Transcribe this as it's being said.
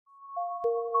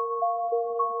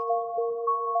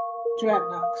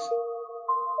Dreadlocks,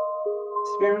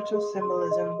 spiritual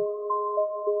symbolism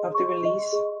of the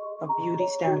release of beauty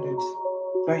standards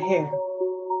for hair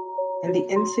and the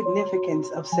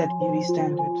insignificance of said beauty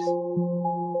standards.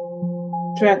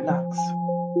 Dreadlocks,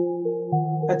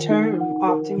 a term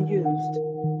often used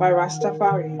by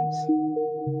Rastafarians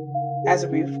as a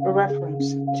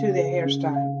reference to their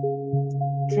hairstyle.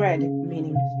 Dread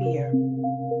meaning fear,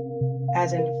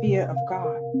 as in fear of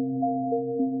God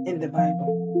in the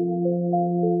Bible.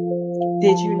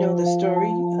 Did you know the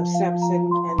story of Samson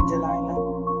and Delilah?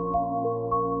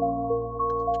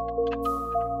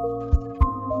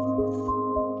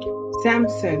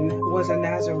 Samson was a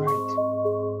Nazarite.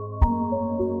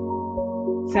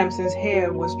 Samson's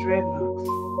hair was dreadlocks,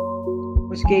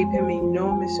 which gave him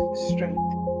enormous strength.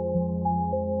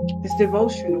 His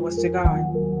devotion was to God.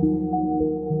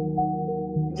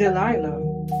 Delilah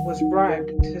was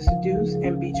bribed to seduce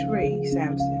and betray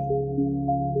Samson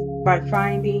by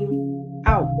finding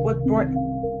out what brought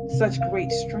such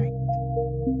great strength.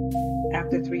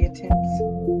 After 3 attempts,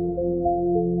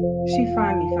 she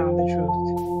finally found the truth,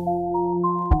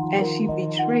 and she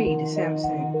betrayed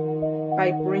Samson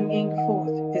by bringing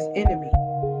forth his enemy.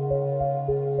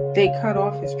 They cut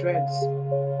off his dreads.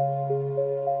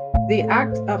 The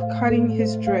act of cutting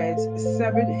his dreads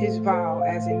severed his vow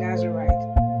as a Nazarite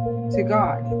to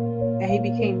God, and he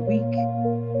became weak.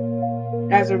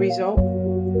 As a result,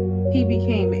 he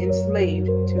became enslaved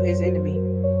to his enemy.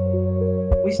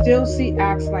 We still see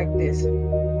acts like this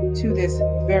to this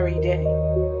very day.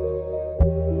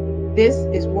 This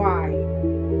is why,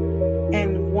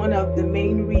 and one of the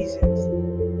main reasons,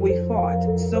 we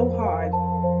fought so hard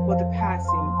for the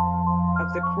passing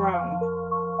of the crown,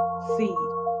 CROWN,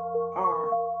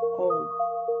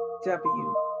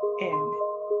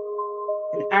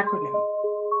 an acronym,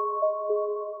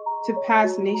 to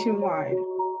pass nationwide.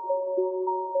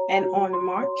 And on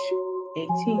March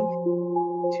 18th,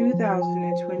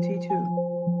 2022,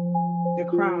 the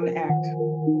Crown Act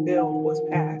bill was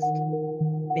passed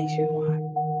nationwide.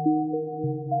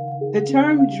 The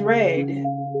term dread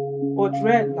or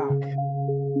dreadlock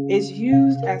is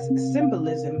used as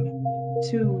symbolism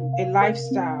to a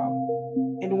lifestyle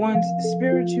and one's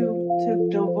spiritual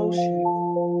devotion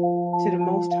to the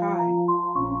Most High,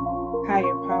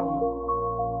 higher power,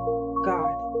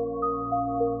 God.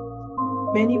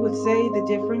 Many would say the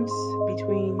difference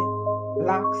between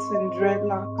locks and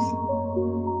dreadlocks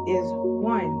is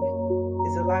one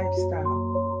is a lifestyle,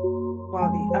 while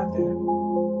the other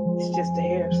is just a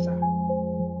hairstyle.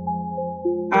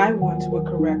 I once would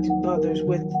correct others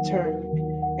with the term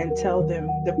and tell them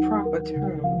the proper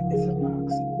term is a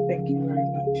locks. Thank you very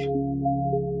much.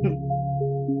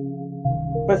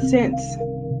 But since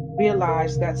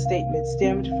realized that statement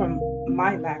stemmed from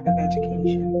my lack of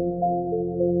education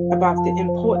about the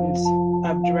importance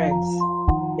of dreads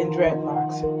and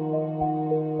dreadlocks.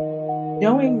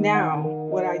 Knowing now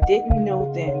what I didn't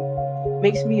know then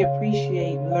makes me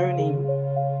appreciate learning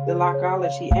the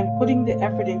lockology and putting the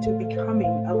effort into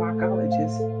becoming a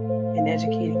lockologist and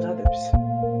educating others.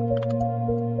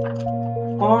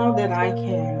 All that I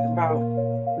can about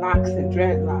locks and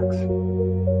dreadlocks.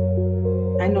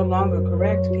 I no longer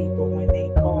correct people when they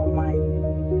call my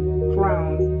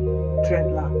crown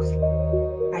dreadlocks.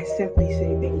 I simply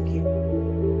say thank you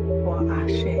or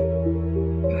ashe.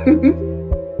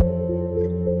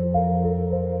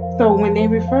 So when they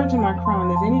refer to my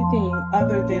crown as anything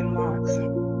other than locks,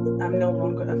 I'm no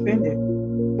longer offended,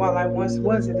 while I once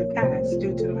was in the past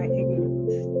due to my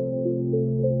ignorance.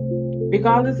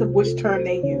 Regardless of which term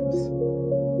they use,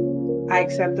 I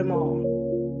accept them all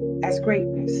as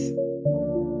greatness,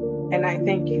 and I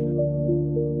thank you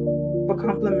for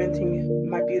complimenting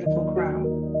my beautiful crown.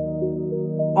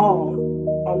 All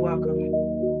are welcome.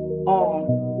 All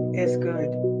is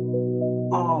good.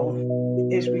 All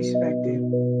is respected.